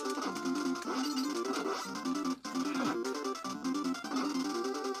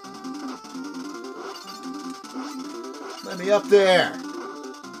 Let me up there.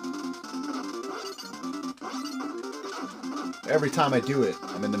 Every time I do it,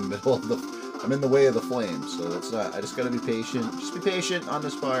 I'm in the middle of I'm in the way of the flames, so that's not. I just gotta be patient. Just be patient on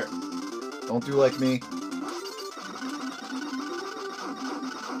this part. Don't do like me.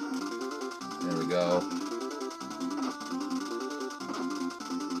 There we go.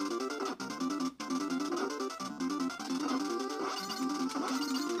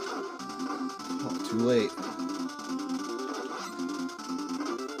 Oh, too late.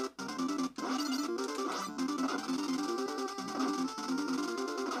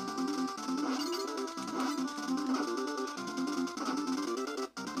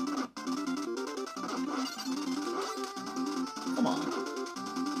 Come on.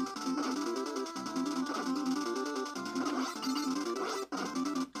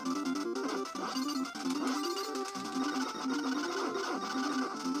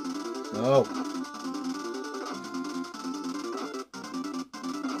 No.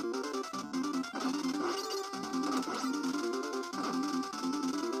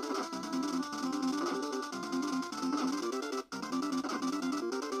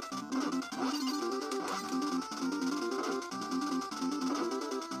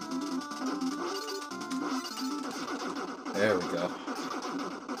 There we go.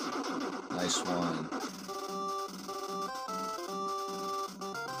 Nice one.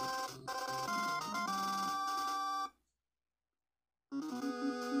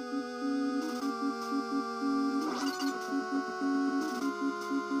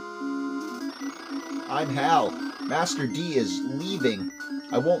 I'm Hal. Master D is leaving.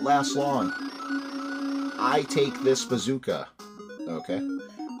 I won't last long. I take this bazooka. Okay.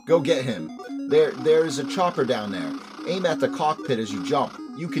 Go get him. There is a chopper down there. Aim at the cockpit as you jump.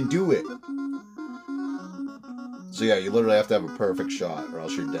 You can do it. So yeah, you literally have to have a perfect shot or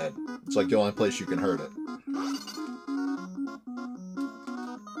else you're dead. It's like the only place you can hurt it.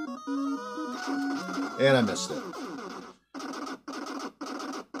 And I missed it.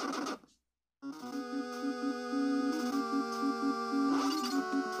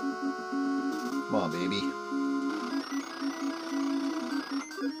 on, baby.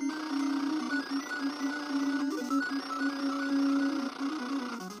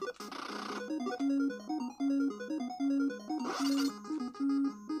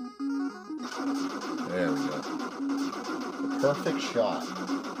 There we go. The perfect shot.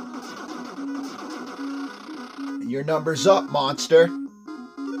 Your number's up, monster.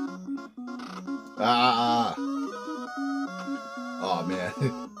 Ah. Oh, man.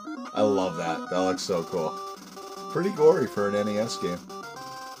 I love that. That looks so cool. Pretty gory for an NES game.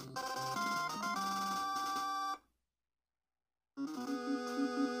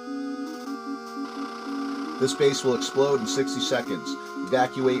 This base will explode in 60 seconds.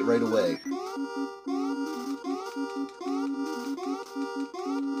 Evacuate right away.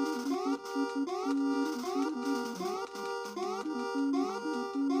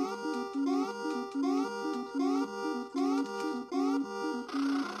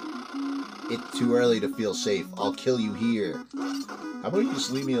 It's too early to feel safe. I'll kill you here. How about you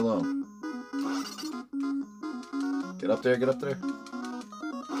just leave me alone? Get up there, get up there.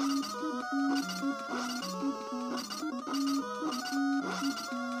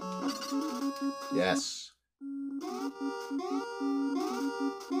 Yes.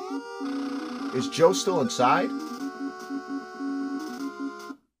 Is Joe still inside?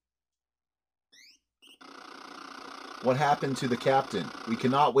 What happened to the captain? We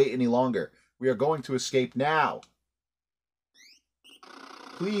cannot wait any longer. We are going to escape now.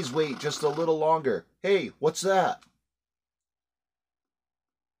 Please wait just a little longer. Hey, what's that?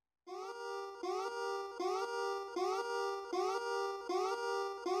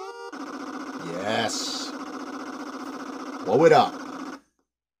 Yes. Blow it up.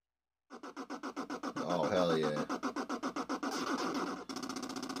 Oh, hell yeah.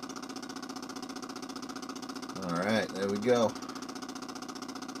 Alright, there we go.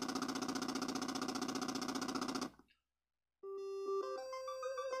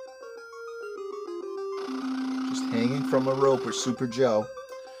 Just hanging from a rope with Super Joe.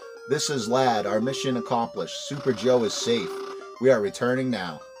 This is Lad. Our mission accomplished. Super Joe is safe. We are returning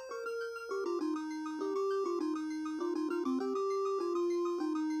now.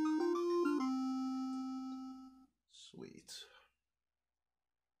 Sweet.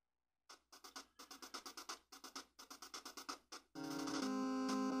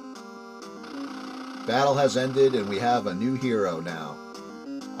 Battle has ended and we have a new hero now.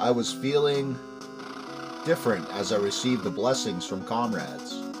 I was feeling different as I received the blessings from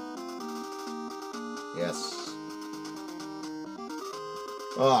comrades. Yes.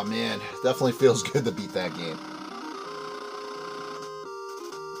 Oh man, definitely feels good to beat that game.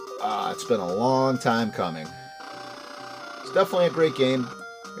 It's been a long time coming. It's definitely a great game.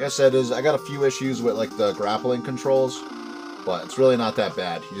 Like I said, I got a few issues with like the grappling controls, but it's really not that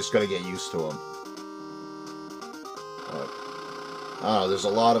bad. You just gotta get used to them. I don't know, there's a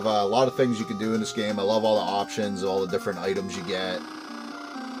lot of things you can do in this game. I love all the options, all the different items you get.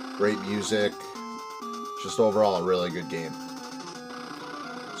 Great music. Just overall a really good game.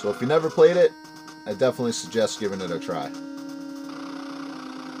 So if you never played it, I definitely suggest giving it a try.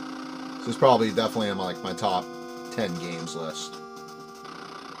 This is probably definitely on like my top 10 games list.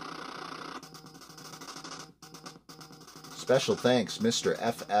 Special thanks, Mr.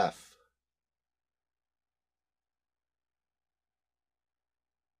 FF.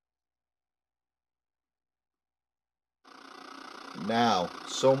 Now,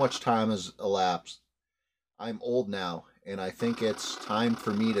 so much time has elapsed. I'm old now, and I think it's time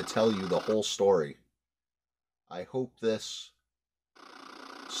for me to tell you the whole story. I hope this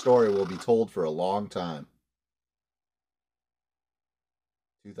story will be told for a long time.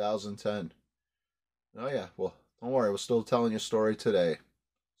 2010. Oh yeah, well, don't worry, we're still telling your story today,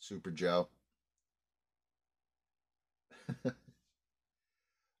 Super Joe.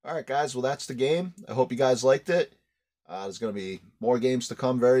 Alright guys, well that's the game. I hope you guys liked it. There's going to be more games to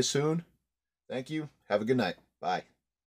come very soon. Thank you. Have a good night. Bye.